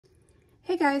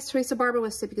Hey guys, Teresa Barber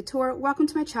with Sippie Couture. Welcome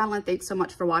to my channel and thanks so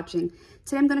much for watching.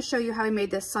 Today I'm going to show you how I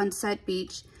made this Sunset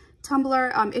Beach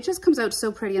tumbler. It just comes out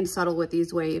so pretty and subtle with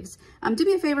these waves. Do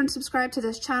me a favor and subscribe to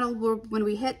this channel. When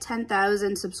we hit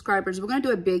 10,000 subscribers, we're going to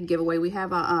do a big giveaway. We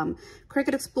have a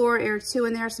Cricut Explorer Air 2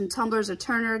 in there, some tumblers, a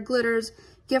turner, glitters,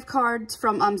 gift cards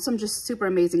from some just super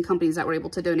amazing companies that were able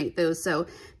to donate those. So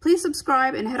please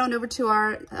subscribe and head on over to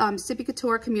our Sippie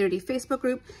Couture community Facebook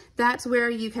group. That's where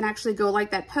you can actually go like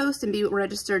that post and be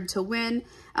registered to win.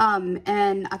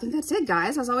 And I think that's it,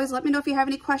 guys. As always, let me know if you have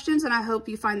any questions, and I hope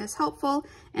you find this helpful,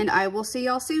 and I will see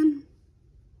y'all soon.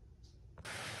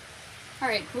 All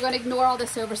right, we're going to ignore all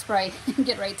this overspray and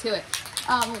get right to it.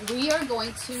 We are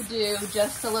going to do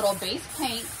just a little base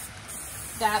paint.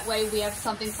 That way we have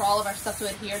something for all of our stuff to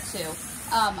adhere to.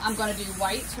 I'm going to do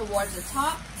white towards the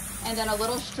top and then a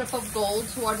little strip of gold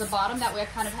towards the bottom. That way I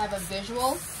kind of have a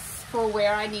visual for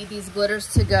where I need these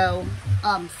glitters to go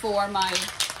for my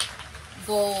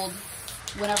gold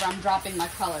whenever I'm dropping my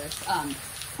colors.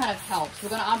 Kind of helps. We're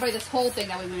going to ombre this whole thing,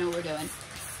 that way we know what we're doing.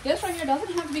 This right here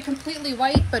doesn't have to be completely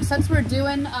white, but since we're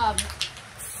doing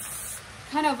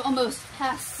kind of almost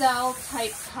pastel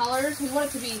type colors, we want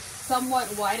it to be somewhat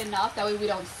white enough, that way we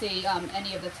don't see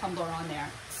any of the tumbler on there.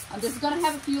 This is going to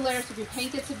have a few layers, so if you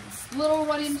paint it to little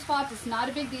running spots, it's not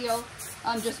a big deal.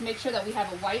 Just make sure that we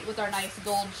have it white with our nice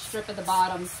gold strip at the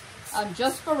bottom,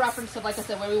 just for reference of, like I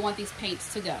said, where we want these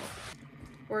paints to go.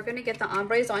 We're going to get the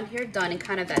ombres on here done in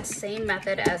kind of that same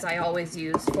method as I always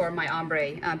use for my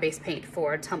ombre base paint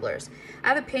for tumblers. I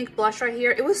have a pink blush right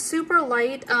here. It was super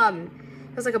light.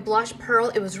 It was like a blush pearl.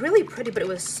 It was really pretty, but it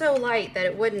was so light that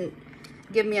it wouldn't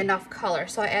give me enough color.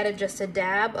 So I added just a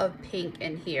dab of pink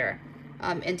in here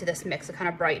into this mix to kind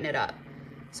of brighten it up.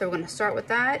 So we're going to start with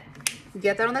that.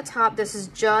 Get that on the top. This is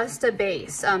just a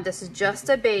base. This is just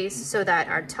a base so that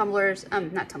our tumblers,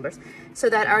 so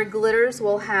that our glitters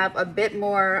will have a bit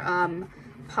more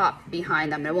pop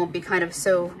behind them. It won't be kind of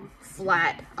so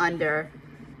flat under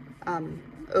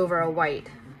over a white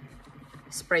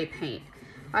spray paint.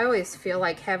 I always feel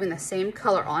like having the same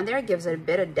color on there gives it a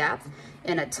bit of depth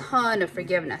and a ton of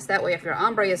forgiveness. That way, if your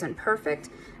ombre isn't perfect,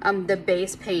 the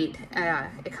base paint,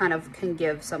 it kind of can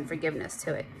give some forgiveness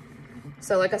to it.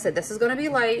 So like I said, this is going to be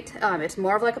light. It's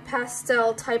more of like a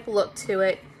pastel type look to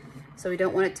it, so we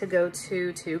don't want it to go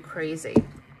too crazy.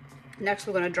 Next,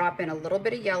 we're going to drop in a little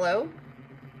bit of yellow.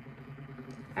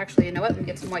 Actually, you know what? Let me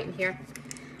get some white in here.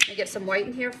 Let me get some white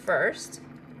in here first.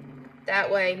 That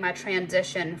way, my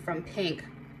transition from pink.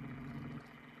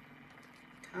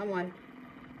 Come on.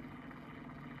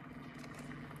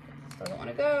 Doesn't want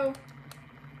to go.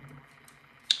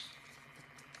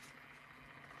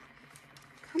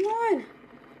 Come on.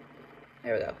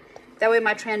 There we go. That way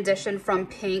my transition from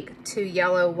pink to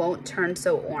yellow won't turn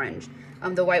so orange.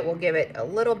 The white will give it a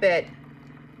little bit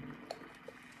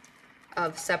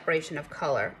of separation of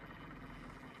color.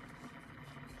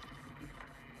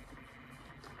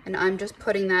 And I'm just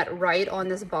putting that right on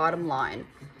this bottom line.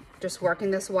 Just working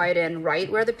this white in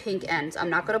right where the pink ends. I'm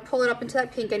not going to pull it up into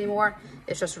that pink anymore.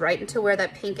 It's just right into where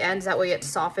that pink ends. That way it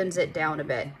softens it down a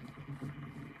bit.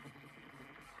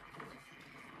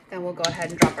 Then we'll go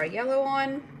ahead and drop our yellow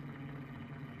on.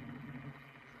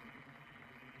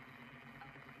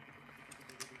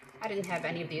 I didn't have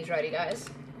any of these ready, guys.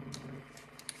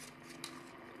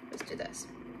 Let's do this.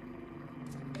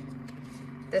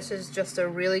 This is just a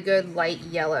really good light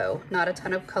yellow. Not a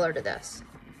ton of color to this.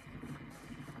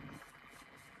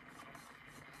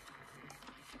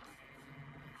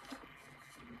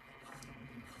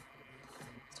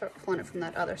 Start pulling it from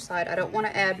that other side. I don't want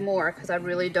to add more because I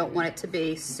really don't want it to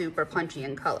be super punchy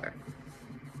in color.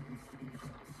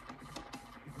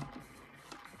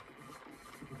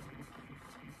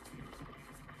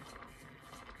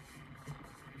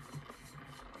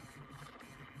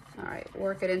 All right,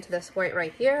 work it into this white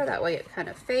right here. That way it kind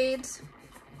of fades.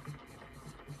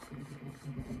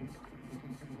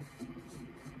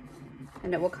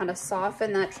 And it will kind of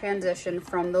soften that transition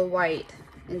from the white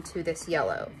into this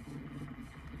yellow.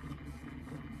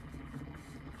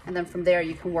 And then from there,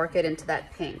 you can work it into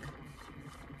that pink.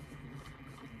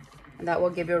 And that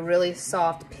will give you a really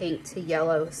soft pink to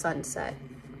yellow sunset.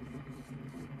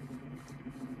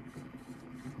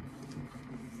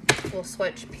 We'll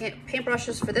switch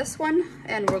paintbrushes for this one,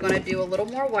 and we're going to do a little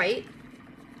more white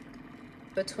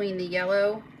between the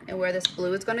yellow and where this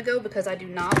blue is going to go, because I do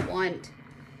not want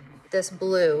this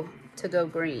blue to go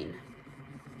green.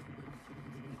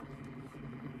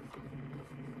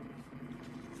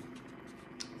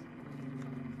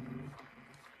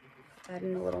 Add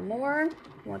in a little more.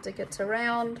 Once it gets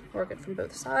around, work it from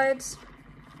both sides.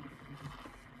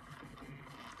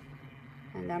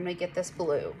 And now I'm gonna get this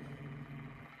blue.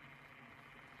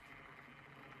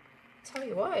 Tell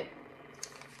you what,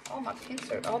 all my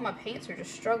paints are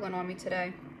just struggling on me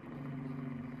today.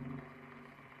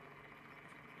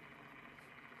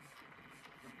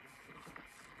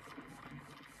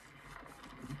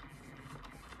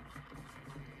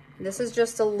 This is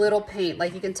just a little paint.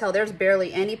 Like you can tell, there's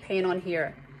barely any paint on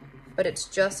here, but it's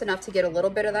just enough to get a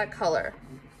little bit of that color.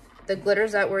 The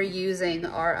glitters that we're using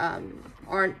are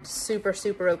aren't super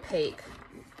opaque,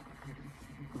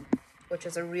 which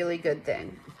is a really good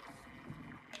thing,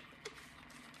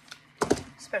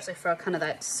 especially for kind of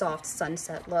that soft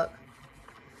sunset look.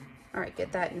 All right,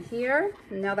 get that in here.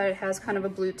 Now that it has kind of a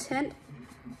blue tint,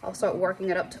 I'll start working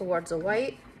it up towards the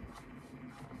white.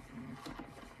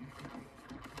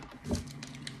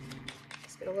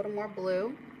 Get a little more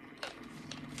blue.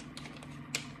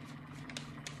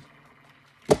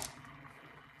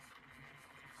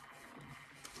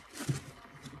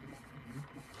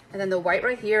 And then the white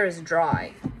right here is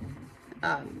dry.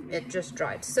 It just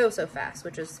dried so fast,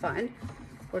 which is fine.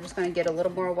 We're just going to get a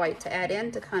little more white to add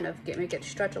in to kind of make it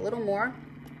stretch a little more.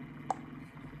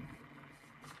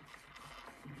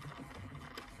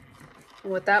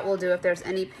 And what that will do, if there's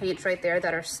any paints right there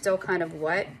that are still kind of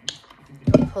wet,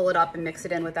 pull it up and mix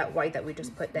it in with that white that we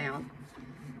just put down.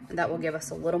 And that will give us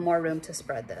a little more room to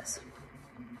spread this.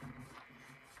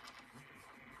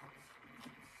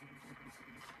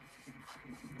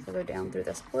 So go down through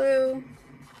this blue.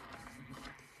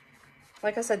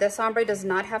 Like I said, this ombre does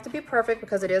not have to be perfect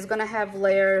because it is going to have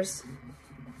layers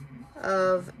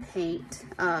of paint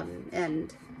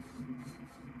and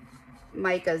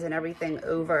micas and everything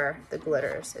over the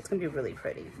glitters. It's going to be really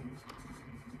pretty.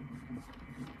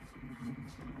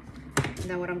 And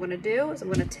then what I'm going to do is I'm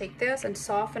going to take this and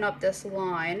soften up this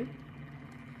line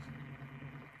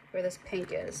where this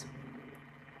pink is.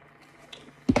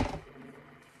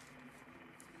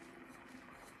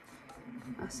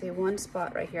 I see one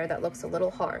spot right here that looks a little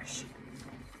harsh.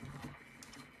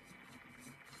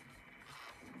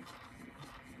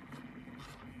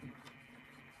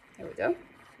 There we go.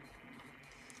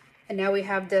 And now we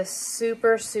have this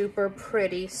super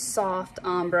pretty soft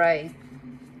ombre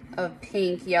of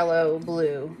pink, yellow,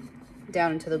 blue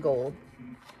down into the gold.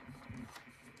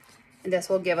 And this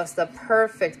will give us the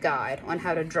perfect guide on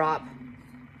how to drop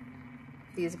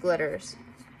these glitters.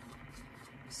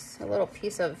 Just a little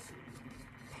piece of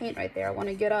paint right there I want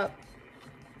to get up.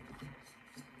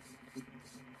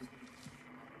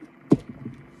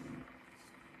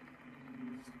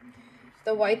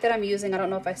 The white that I'm using, I don't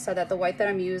know if I said that, the white that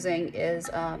I'm using is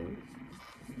a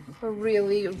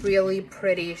really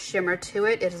pretty shimmer to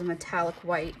it. It is a metallic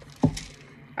white.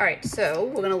 All right,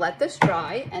 so we're gonna let this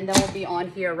dry, and then we'll be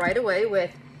on here right away with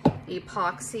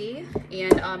epoxy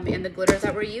and the glitters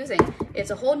that we're using. It's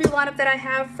a whole new lineup that I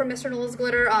have from Mr. Nola's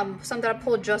Glitter, some that I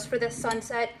pulled just for this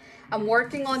sunset. I'm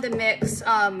working on the mix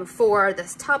for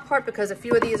this top part because a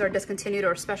few of these are discontinued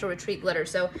or special retreat glitter.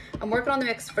 So I'm working on the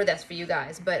mix for this for you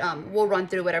guys, but we'll run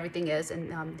through what everything is, and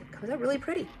it comes out really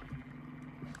pretty.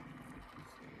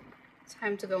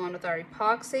 Time to go on with our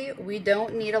epoxy. We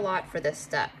don't need a lot for this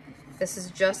step. This is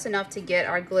just enough to get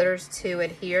our glitters to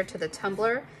adhere to the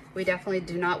tumbler. We definitely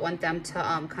do not want them to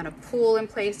kind of pool in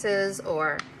places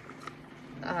or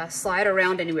slide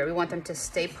around anywhere. We want them to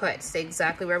stay put, stay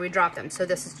exactly where we drop them. So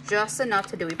this is just enough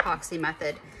to do epoxy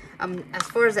method. As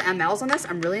far as the mLs on this,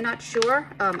 I'm really not sure.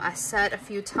 I set a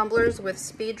few tumblers with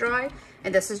speed dry,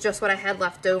 and this is just what I had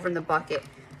left over in the bucket.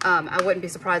 I wouldn't be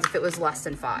surprised if it was less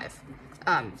than 5.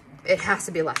 It has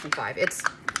to be less than 5. I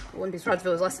wouldn't be surprised if it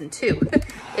was less than 2.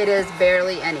 It is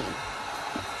barely any.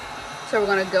 So we're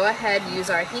gonna go ahead, use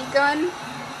our heat gun,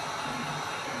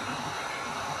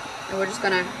 and we're just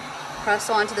gonna press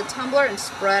onto the tumbler and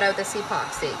spread out this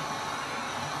epoxy.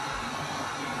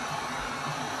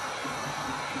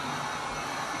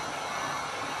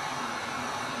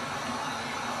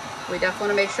 We definitely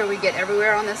want to make sure we get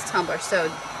everywhere on this tumbler,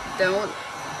 so don't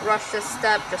rush this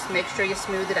step, just make sure you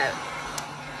smooth it out.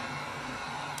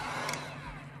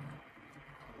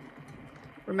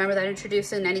 Remember that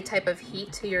introducing any type of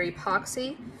heat to your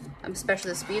epoxy,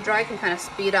 especially the speed dry, can kind of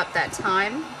speed up that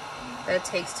time that it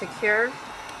takes to cure,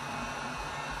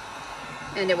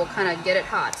 and it will kind of get it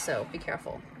hot, so be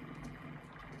careful.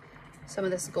 Some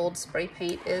of this gold spray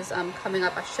paint is coming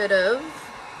up. I should have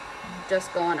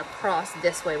just gone across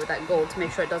this way with that gold to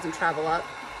make sure it doesn't travel up.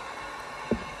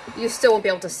 You still won't be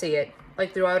able to see it.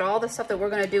 Like throughout all the stuff that we're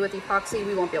going to do with epoxy,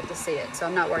 we won't be able to see it, so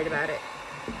I'm not worried about it.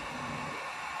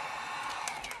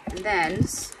 And then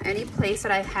any place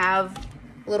that I have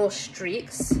little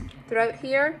streaks throughout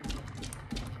here,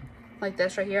 like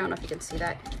this right here. I don't know if you can see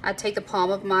that. I take the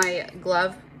palm of my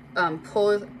glove,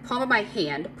 palm of my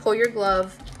hand, pull your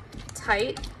glove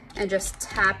tight, and just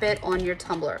tap it on your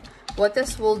tumbler. What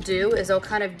this will do is it'll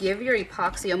kind of give your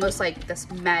epoxy almost like this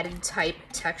matted type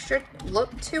texture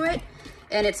look to it,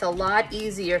 and it's a lot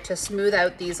easier to smooth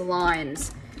out these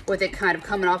lines with it kind of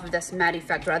coming off of this matte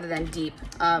effect rather than deep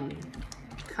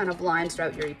kind of lines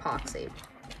throughout your epoxy.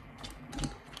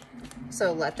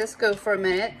 So let this go for a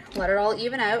minute, let it all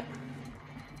even out.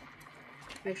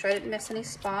 Make sure I didn't miss any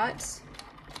spots.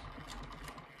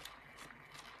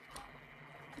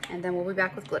 And then we'll be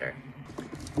back with glitter.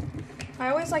 I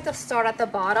always like to start at the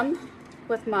bottom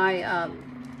with my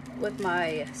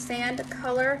sand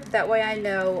color. That way I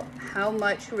know how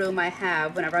much room I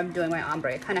have whenever I'm doing my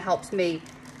ombre. It kind of helps me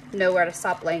know where to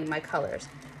stop laying my colors.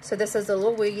 So this is a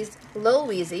Lil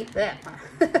Weezy.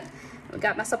 We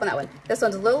got messed up on that one. This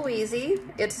one's Lil Weezy.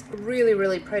 It's really,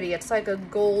 really pretty. It's like a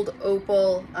gold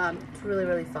opal. It's really,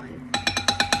 really fun.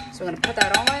 So we're gonna put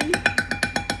that on.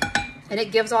 And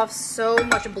it gives off so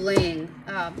much bling.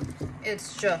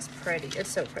 It's just pretty. It's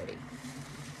so pretty.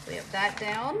 So we have that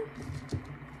down.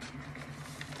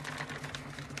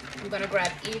 I'm gonna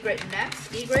grab Egret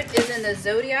next. Egret is in the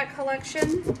Zodiac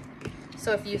collection.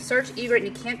 So if you search Egret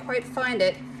and you can't quite find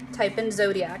it, type in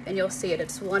Zodiac and you'll see it.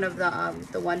 It's one of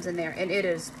the ones in there, and it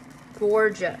is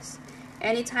gorgeous.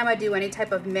 Anytime I do any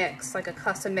type of mix, like a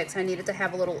custom mix, I need it to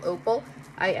have a little opal,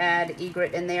 I add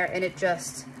Egret in there, and it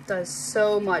just does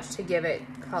so much to give it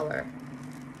color.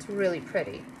 It's really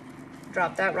pretty.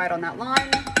 Drop that right on that line.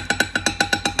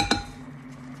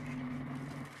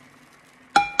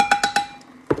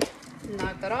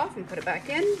 Knock that off and put it back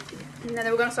in. And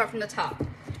then we're gonna start from the top.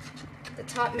 The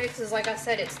top mix is, like I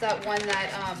said, it's that one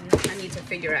that I need to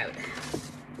figure out.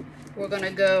 We're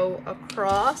gonna go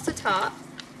across the top.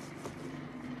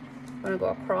 I'm gonna go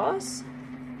across.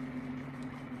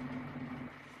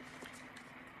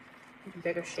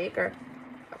 Bigger shaker.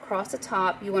 Across the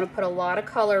top, you wanna put a lot of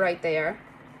color right there.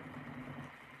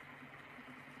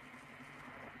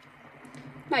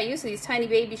 I'm not used to these tiny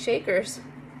baby shakers.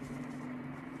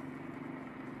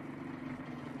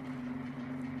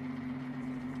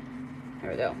 There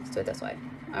we go, let's do it this way.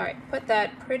 All right, put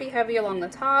that pretty heavy along the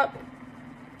top.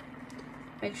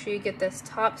 Make sure you get this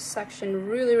top section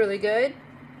really, really good.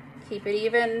 Keep it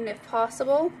even if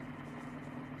possible.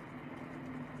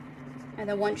 And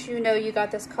then once you know you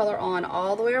got this color on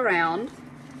all the way around,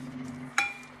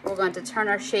 we're going to turn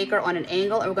our shaker on an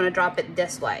angle and we're going to drop it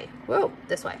this way. Whoa,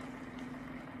 this way.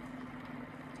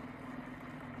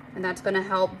 And that's going to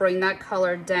help bring that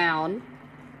color down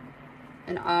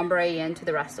and ombre into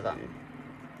the rest of them.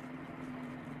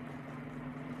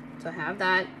 So have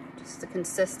that, just a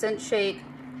consistent shake.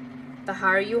 The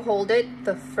higher you hold it,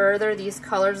 the further these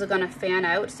colors are gonna fan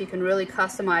out, so you can really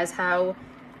customize how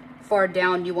far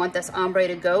down you want this ombre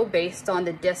to go based on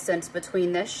the distance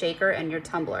between this shaker and your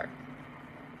tumbler.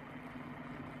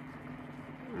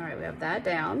 All right, we have that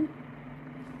down.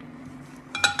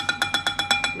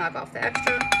 Knock off the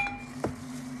extra.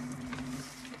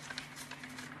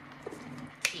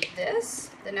 Keep this.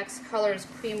 The next color is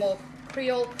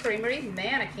Creole Creamery.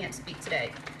 Man, I can't speak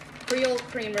today. Creole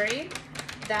Creamery.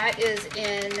 That is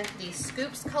in the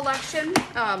Scoops collection.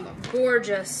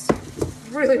 Gorgeous,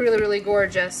 really, really, really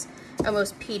gorgeous,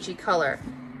 almost peachy color.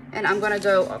 And I'm gonna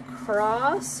go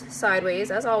across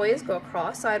sideways, as always, go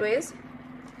across sideways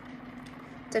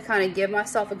to kind of give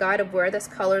myself a guide of where this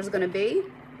color is gonna be.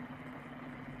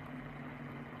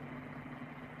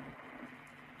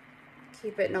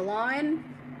 Keep it in a line.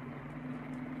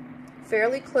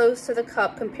 Fairly close to the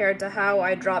cup compared to how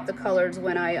I drop the colors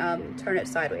when I turn it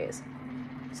sideways.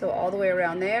 So all the way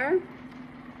around there.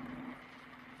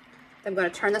 I'm going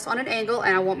to turn this on an angle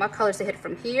and I want my colors to hit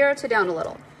from here to down a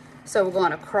little. So we're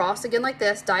going across again like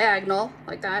this, diagonal,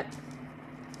 like that.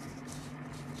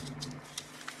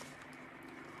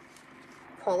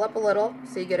 Pull up a little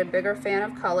so you get a bigger fan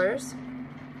of colors.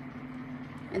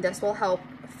 And this will help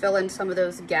fill in some of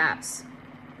those gaps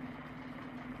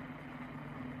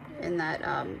in that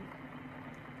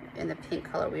in the pink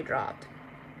color we dropped.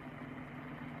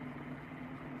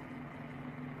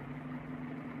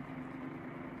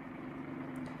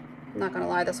 I'm not gonna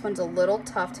lie, this one's a little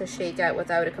tough to shake out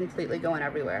without it completely going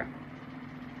everywhere.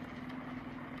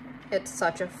 It's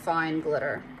such a fine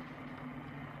glitter.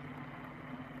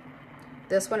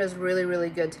 This one is really, really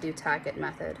good to do tack it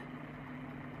method,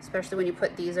 especially when you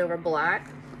put these over black.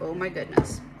 Oh my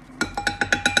goodness. All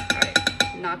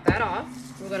right, knock that off.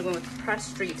 We're gonna go with Press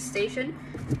Street Station.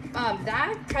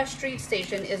 That Press Street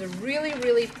Station is a really,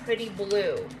 really pretty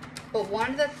blue. But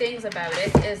one of the things about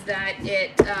it is that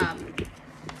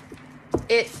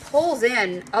it pulls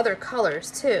in other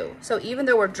colors too. So even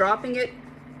though we're dropping it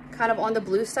kind of on the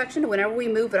blue section, whenever we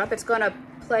move it up, it's gonna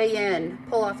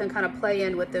pull off and kind of play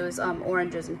in with those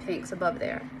oranges and pinks above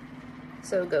there.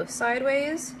 So go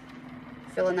sideways,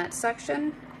 fill in that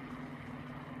section.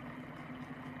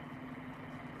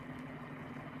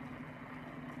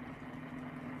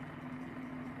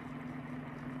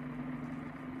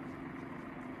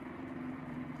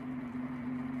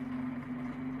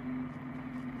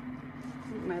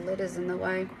 My lid is in the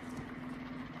way.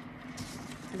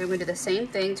 And then we're gonna do the same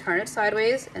thing, turn it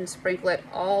sideways and sprinkle it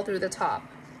all through the top.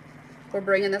 We're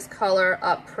bringing this color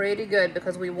up pretty good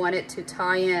because we want it to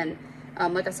tie in.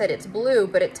 Like I said, it's blue,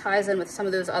 but it ties in with some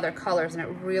of those other colors and it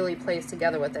really plays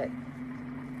together with it.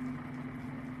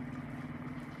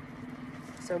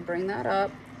 So bring that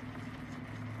up.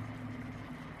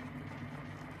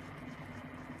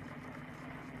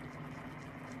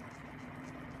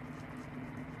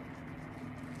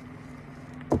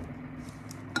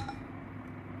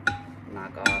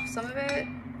 Knock off some of it.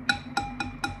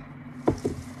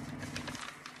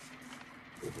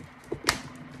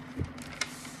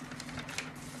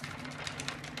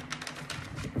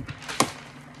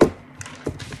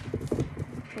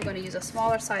 We're going to use a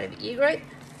smaller side of Egret,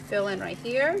 fill in right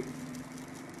here.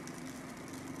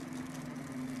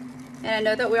 And I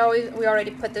know that we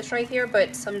already put this right here,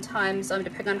 but sometimes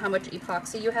depending on how much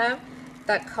epoxy you have,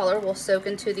 that color will soak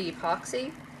into the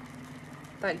epoxy,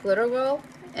 that glitter will,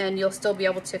 and you'll still be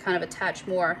able to kind of attach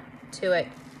more to it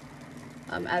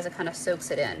as it kind of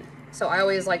soaks it in. So I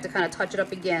always like to kind of touch it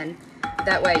up again.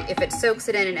 That way, if it soaks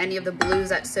it in and any of the blues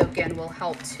that soak in will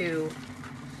help to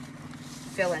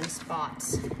fill in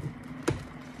spots.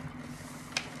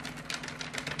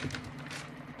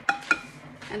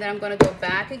 And then I'm going to go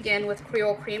back again with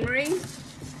Creole Creamery,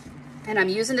 and I'm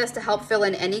using this to help fill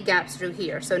in any gaps through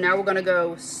here. So now we're going to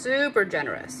go super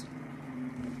generous.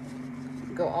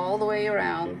 Go all the way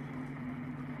around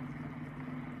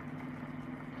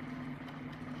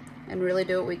and really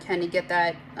do what we can to get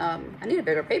that. I need a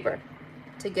bigger paper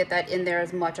to get that in there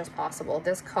as much as possible.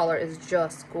 This color is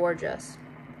just gorgeous.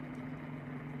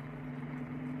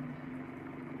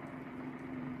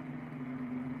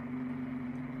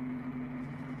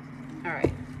 All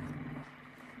right,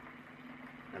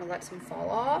 I'm gonna let some fall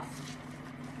off.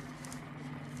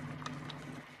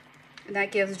 And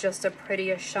that gives just a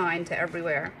prettier shine to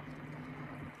everywhere.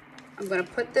 I'm going to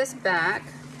put this back,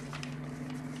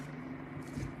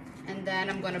 and then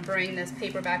I'm going to bring this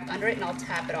paper back under it and I'll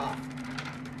tap it off.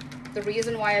 The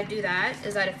reason why I do that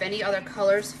is that if any other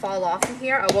colors fall off in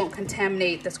here, I won't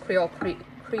contaminate this Creole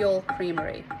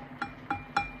Creamery.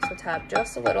 So tap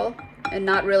just a little, and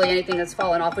not really anything that's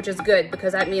fallen off, which is good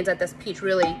because that means that this peach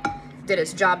really did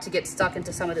its job to get stuck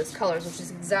into some of those colors, which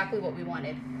is exactly what we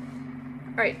wanted.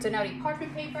 All right, so now the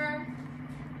parchment paper,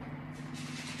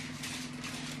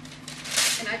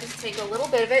 and I just take a little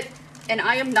bit of it, and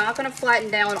I am not going to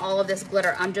flatten down all of this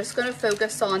glitter. I'm just going to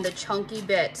focus on the chunky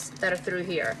bits that are through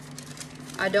here.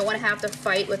 I don't want to have to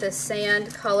fight with a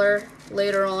sand color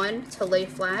later on to lay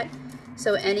flat.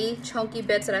 So any chunky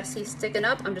bits that I see sticking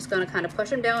up, I'm just going to kind of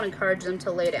push them down and encourage them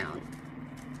to lay down.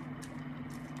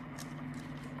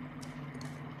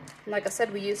 Like I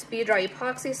said, we use speed dry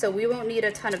epoxy, so we won't need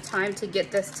a ton of time to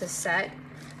get this to set,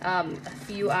 a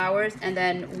few hours, and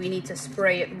then we need to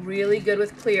spray it really good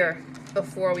with clear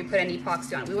before we put any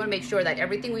epoxy on. We want to make sure that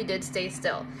everything we did stays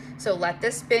still. So let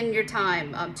this spin your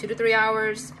time, 2 to 3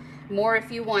 hours, more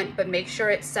if you want, but make sure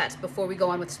it sets before we go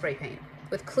on with spray paint,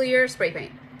 with clear spray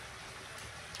paint.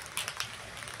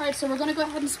 All right, so we're gonna go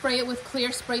ahead and spray it with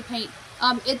clear spray paint.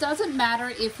 It doesn't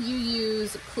matter if you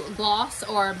use gloss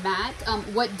or matte.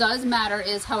 What does matter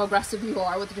is how aggressive you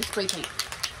are with your spray paint.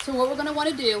 So what we're gonna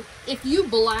wanna do, if you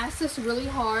blast this really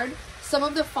hard, some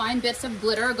of the fine bits of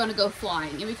glitter are gonna go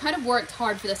flying. And we kind of worked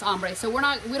hard for this ombre, so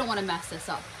we don't wanna mess this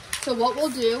up. So what we'll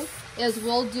do is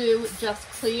we'll do just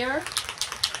clear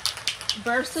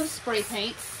bursts of spray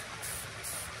paint.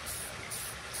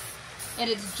 And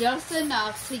it's just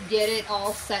enough to get it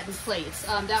all set in place.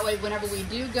 That way, whenever we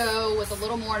do go with a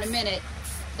little more in a minute,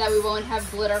 that we won't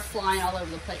have glitter flying all over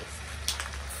the place.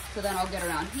 So then I'll get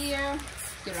around here,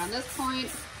 get around this point.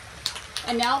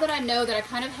 And now that I know that I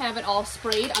kind of have it all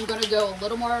sprayed, I'm gonna go a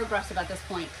little more aggressive at this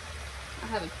point. I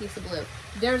have a piece of blue.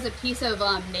 There's a piece of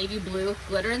navy blue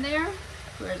glitter in there.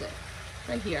 Where is it?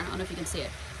 Right here, I don't know if you can see it.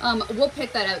 We'll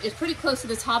pick that out. It's pretty close to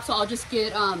the top, so I'll just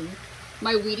get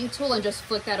my weeding tool and just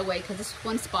flick that away because this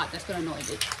one spot that's going to annoy me.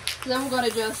 So then we're going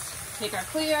to just take our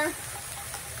clear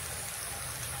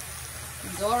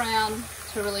and go around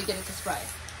to really get it to spray.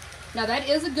 Now that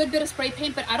is a good bit of spray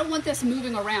paint, but I don't want this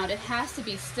moving around. It has to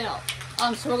be still.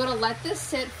 So we're gonna let this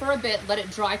sit for a bit, let it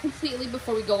dry completely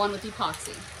before we go on with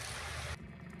epoxy.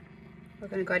 We're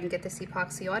gonna go ahead and get this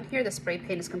epoxy on here. The spray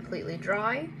paint is completely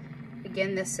dry.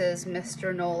 Again, this is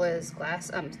Mr. Nola's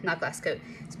not glass coat,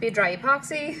 speed dry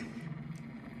epoxy.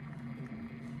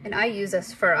 And I use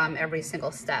this for every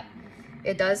single step.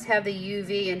 It does have the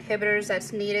UV inhibitors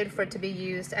that's needed for it to be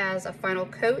used as a final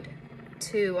coat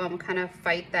to kind of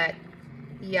fight that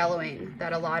yellowing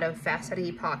that a lot of fast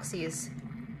setting epoxies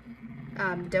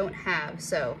don't have.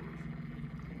 So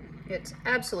it's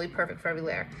absolutely perfect for every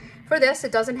layer. For this,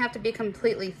 it doesn't have to be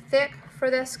completely thick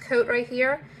for this coat right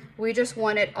here. We just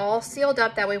want it all sealed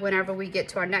up. That way, whenever we get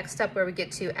to our next step where we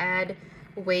get to add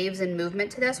waves and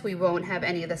movement to this, we won't have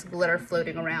any of this glitter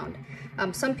floating around.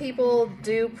 Some people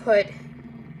do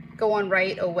go on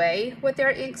right away with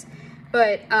their inks,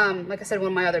 but like I said, one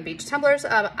of my other beach tumblers,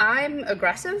 I'm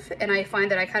aggressive and I find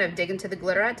that I kind of dig into the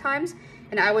glitter at times,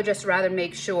 and I would just rather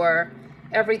make sure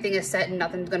everything is set and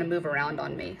nothing's gonna move around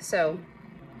on me. So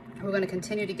we're gonna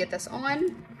continue to get this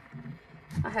on.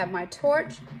 I have my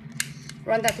torch,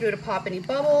 run that through to pop any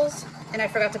bubbles, and I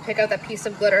forgot to pick out that piece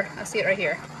of glitter. I see it right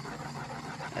here.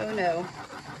 Oh no.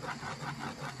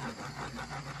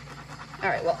 All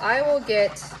right, well, I will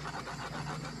get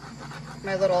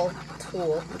my little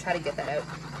tool and try to get that out.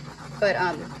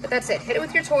 But that's it. Hit it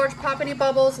with your torch, pop any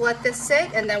bubbles, let this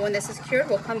sit, and then when this is cured,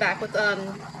 we'll come back with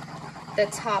the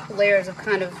top layers of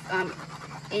kind of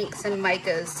inks and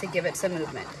micas to give it some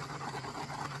movement.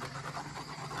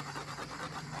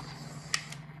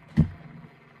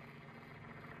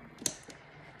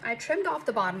 I trimmed off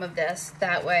the bottom of this,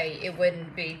 that way it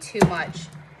wouldn't be too much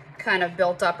kind of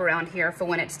built up around here for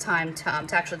when it's time to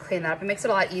actually clean that up. It makes it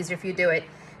a lot easier if you do it.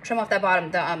 Trim off that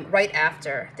bottom right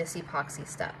after this epoxy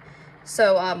step.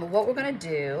 So what we're gonna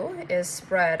do is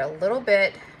spread a little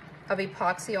bit of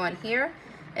epoxy on here,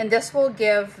 and this will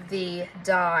give the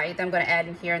dye that I'm gonna add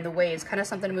in here and the waves kind of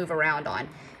something to move around on.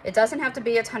 It doesn't have to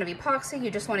be a ton of epoxy, you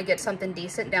just wanna get something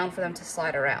decent down for them to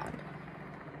slide around.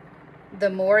 The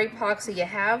more epoxy you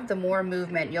have, the more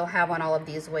movement you'll have on all of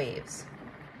these waves.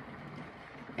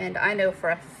 And I know for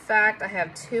a fact I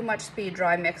have too much speed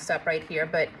dry mixed up right here,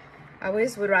 but I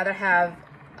always would rather have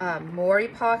more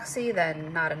epoxy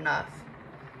than not enough,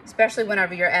 especially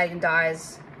whenever you're adding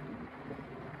dyes.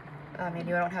 I mean,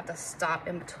 you don't have to stop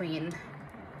in between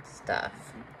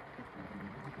stuff.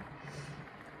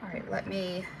 All right, let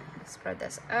me spread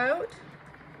this out.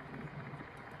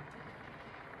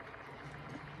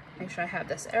 Make sure I have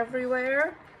this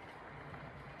everywhere.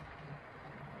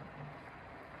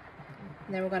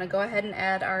 And then we're gonna go ahead and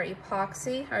add our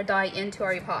epoxy, our dye into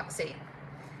our epoxy.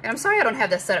 And I'm sorry I don't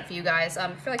have this set up for you guys.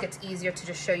 I feel like it's easier to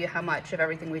just show you how much of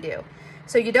everything we do.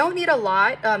 So you don't need a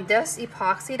lot. This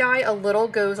epoxy dye, a little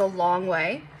goes a long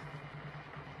way.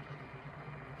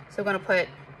 So we're gonna put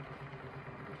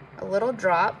a little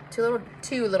drop, two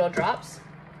little drops,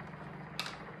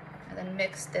 and then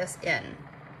mix this in.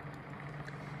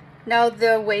 Now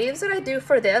the waves that I do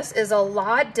for this is a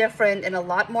lot different and a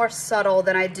lot more subtle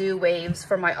than I do waves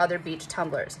for my other beach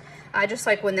tumblers. I just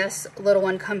like when this little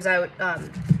one comes out,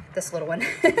 this little one,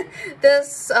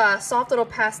 this soft little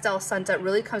pastel sunset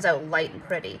really comes out light and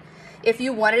pretty. If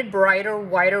you wanted brighter,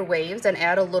 whiter waves, then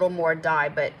add a little more dye,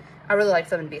 but I really like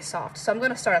them to be soft. So I'm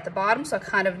gonna start at the bottom so I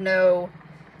kind of know,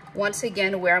 once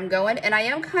again, where I'm going. And I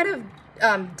am kind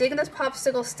of digging this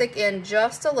popsicle stick in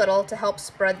just a little to help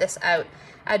spread this out.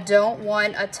 I don't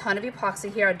want a ton of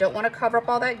epoxy here. I don't want to cover up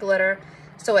all that glitter.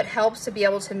 So it helps to be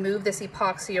able to move this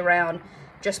epoxy around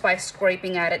just by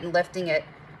scraping at it and lifting it,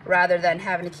 rather than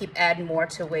having to keep adding more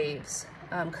to waves.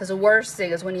 Because the worst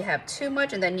thing is when you have too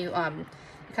much and then you kind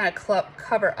of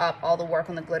cover up all the work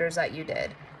on the glitters that you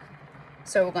did.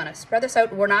 So we're gonna spread this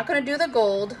out. We're not gonna do the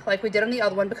gold like we did on the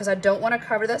other one because I don't want to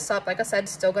cover this up. Like I said,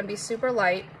 it's still gonna be super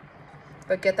light,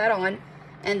 but get that on.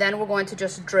 And then we're going to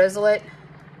just drizzle it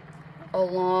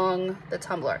along the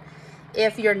tumbler.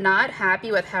 If you're not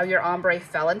happy with how your ombre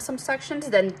fell in some sections,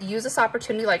 then use this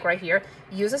opportunity, like right here,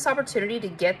 use this opportunity to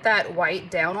get that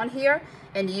white down on here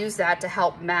and use that to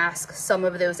help mask some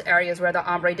of those areas where the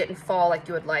ombre didn't fall like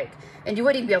you would like. And you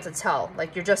wouldn't even be able to tell,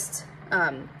 like you're just,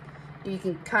 you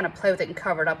can kind of play with it and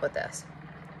cover it up with this.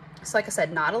 So like I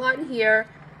said, not a lot in here.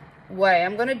 What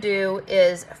I'm gonna do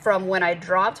is from when I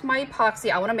dropped my epoxy,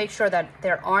 I wanna make sure that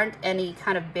there aren't any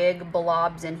kind of big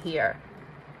blobs in here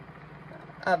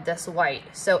of this white.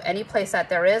 So any place that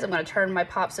there is, I'm gonna turn my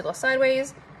popsicle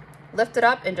sideways, lift it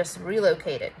up, and just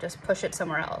relocate it. Just push it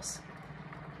somewhere else.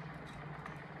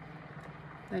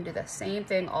 I'm gonna do the same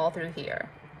thing all through here.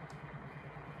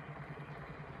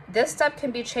 This step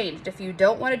can be changed. If you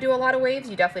don't want to do a lot of waves,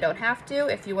 you definitely don't have to.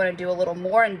 If you want to do a little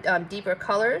more and deeper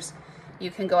colors, you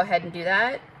can go ahead and do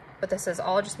that. But this is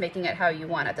all just making it how you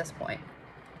want at this point.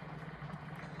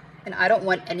 And I don't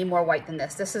want any more white than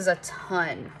this. This is a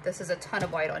ton. This is a ton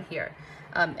of white on here.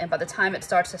 And by the time it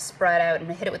starts to spread out and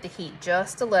hit it with the heat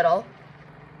just a little,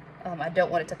 I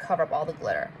don't want it to cover up all the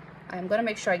glitter. I'm going to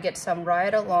make sure I get some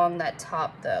right along that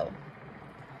top though.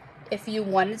 If you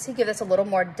wanted to give this a little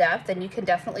more depth, then you can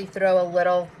definitely throw a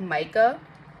little mica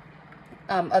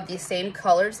of these same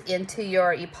colors into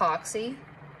your epoxy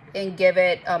and give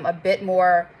it a bit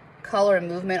more color and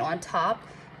movement on top.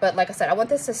 But like I said, I want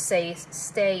this to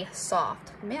stay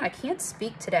soft. Man, I can't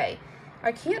speak today.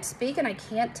 I can't speak and I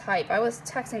can't type. I was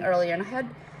texting earlier and I had,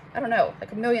 I don't know,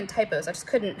 like a million typos. I just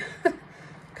couldn't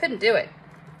do it.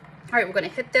 All right, we're gonna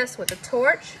hit this with a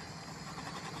torch.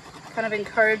 Kind of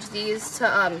encourage these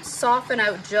to soften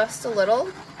out just a little.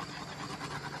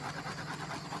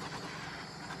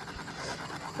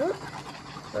 Oop,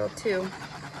 a little too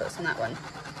close on that one.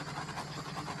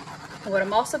 And what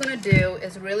I'm also going to do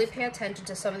is really pay attention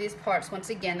to some of these parts, once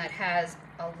again, that has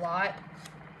a lot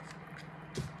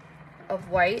of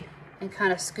white, and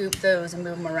kind of scoop those and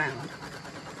move them around.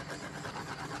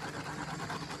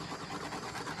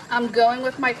 I'm going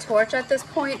with my torch at this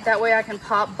point, that way I can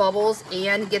pop bubbles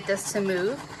and get this to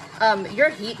move. Your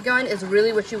heat gun is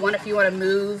really what you want if you want to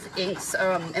move inks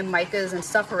and micas and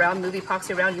stuff around, move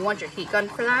epoxy around. You want your heat gun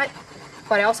for that.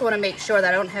 But I also want to make sure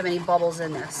that I don't have any bubbles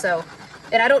in this. So,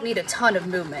 and I don't need a ton of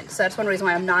movement. So that's one reason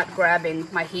why I'm not grabbing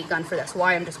my heat gun for this,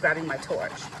 why I'm just grabbing my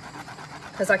torch.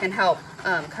 Because I can help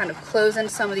kind of close in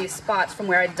some of these spots from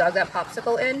where I dug that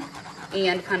popsicle in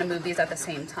and kind of move these at the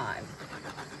same time.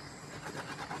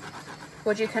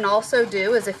 What you can also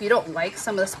do is, if you don't like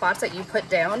some of the spots that you put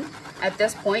down, at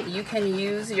this point you can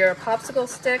use your popsicle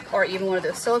stick or even one of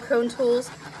those silicone tools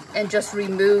and just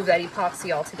remove that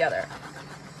epoxy altogether.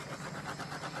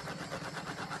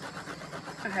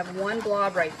 I have one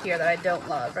blob right here that I don't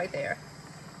love, right there.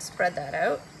 Spread that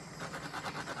out.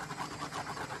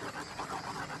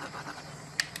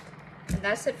 And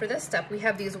that's it for this step. We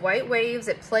have these white waves.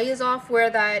 It plays off where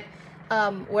that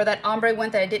ombre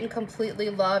went that I didn't completely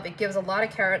love. It gives a lot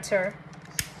of character.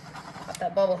 Got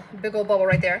that bubble, big old bubble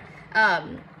right there.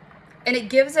 And it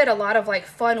gives it a lot of like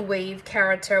fun wave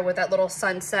character with that little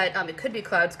sunset. It could be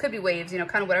clouds, could be waves, you know,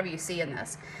 kind of whatever you see in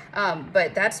this.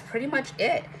 But that's pretty much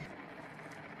it.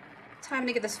 Time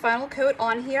to get this final coat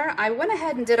on here. I went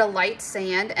ahead and did a light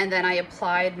sand and then I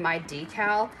applied my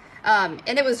decal. And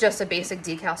it was just a basic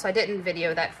decal, so I didn't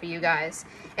video that for you guys.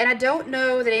 And I don't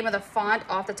know the name of the font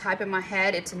off the top of my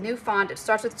head. It's a new font. It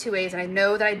starts with 2 A's, and I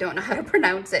know that I don't know how to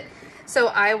pronounce it. So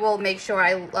I will make sure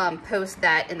I post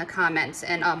that in the comments,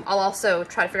 and I'll also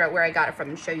try to figure out where I got it from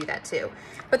and show you that too.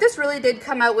 But this really did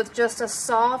come out with just a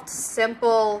soft,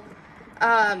 simple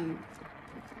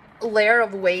layer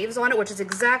of waves on it, which is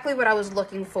exactly what I was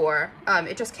looking for.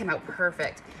 It just came out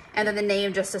perfect. And then the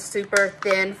name, just a super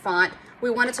thin font. We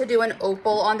wanted to do an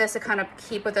opal on this to kind of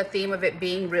keep with the theme of it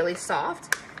being really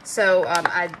soft. So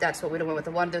that's what we went with,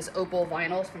 one of those opal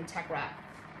vinyls from Tech Wrap.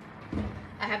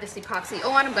 I have this epoxy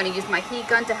on. I'm going to use my heat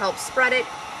gun to help spread it.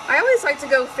 I always like to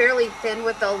go fairly thin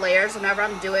with the layers whenever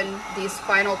I'm doing these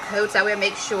final coats. That way I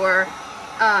make sure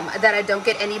that I don't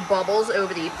get any bubbles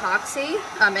over the epoxy,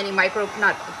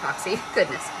 not epoxy,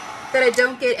 goodness. That I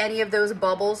don't get any of those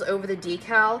bubbles over the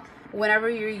decal. Whenever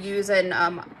you're using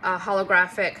a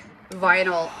holographic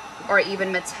vinyl or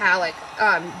even metallic,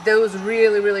 those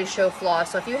really show flaws.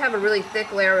 So if you have a really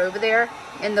thick layer over there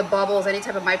and the bubbles, any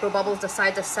type of micro bubbles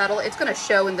decide to settle, it's going to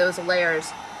show in those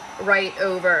layers right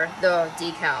over the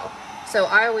decal. So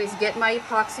I always get my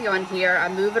epoxy on here, I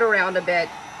move it around a bit,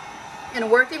 and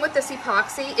working with this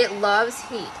epoxy, it loves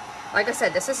heat. Like I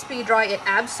said, this is speed dry. It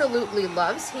absolutely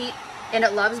loves heat, and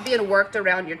it loves being worked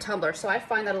around your tumbler. So I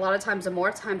find that a lot of times, the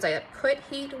more times I put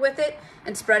heat with it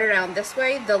and spread it around this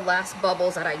way, the less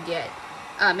bubbles that I get.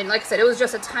 And like I said, it was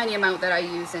just a tiny amount that I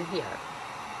used in here.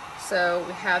 So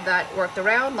we have that worked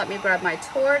around. Let me grab my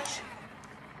torch.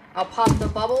 I'll pop the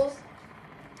bubbles.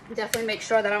 Definitely make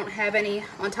sure that I don't have any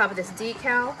on top of this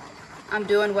decal. I'm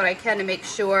doing what I can to make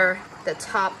sure the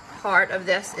top part of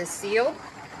this is sealed,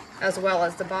 as well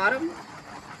as the bottom.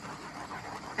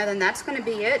 And then that's going to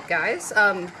be it, guys.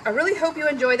 I really hope you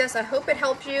enjoy this. I hope it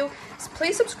helped you.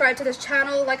 Please subscribe to this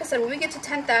channel. Like I said, when we get to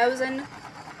 10,000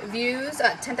 views,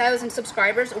 10,000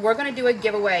 subscribers, we're going to do a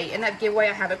giveaway. In that giveaway,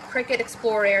 I have a Cricut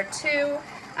Explorer Air 2.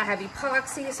 I have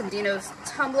epoxy, some Dino's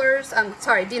tumblers.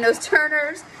 Dino's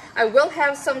turners. I will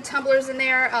have some tumblers in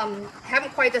there.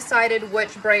 Haven't quite decided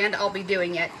which brand I'll be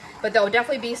doing yet, but there'll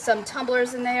definitely be some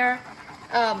tumblers in there.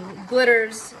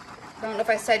 Glitters, I don't know if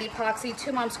I said Epoxy,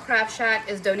 Two Moms Craft Shack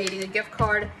is donating a gift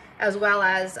card, as well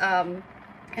as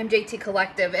MJT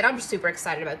Collective, and I'm just super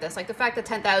excited about this. Like, the fact that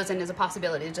 10,000 is a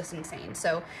possibility is just insane.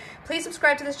 So please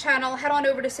subscribe to this channel. Head on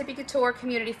over to Sippie Couture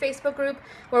Community Facebook group,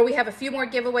 where we have a few more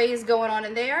giveaways going on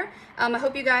in there. I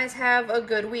hope you guys have a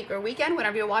good week or weekend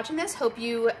whenever you're watching this. Hope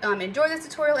you enjoyed this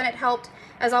tutorial and it helped.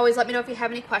 As always, let me know if you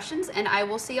have any questions, and I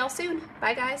will see y'all soon.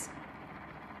 Bye, guys.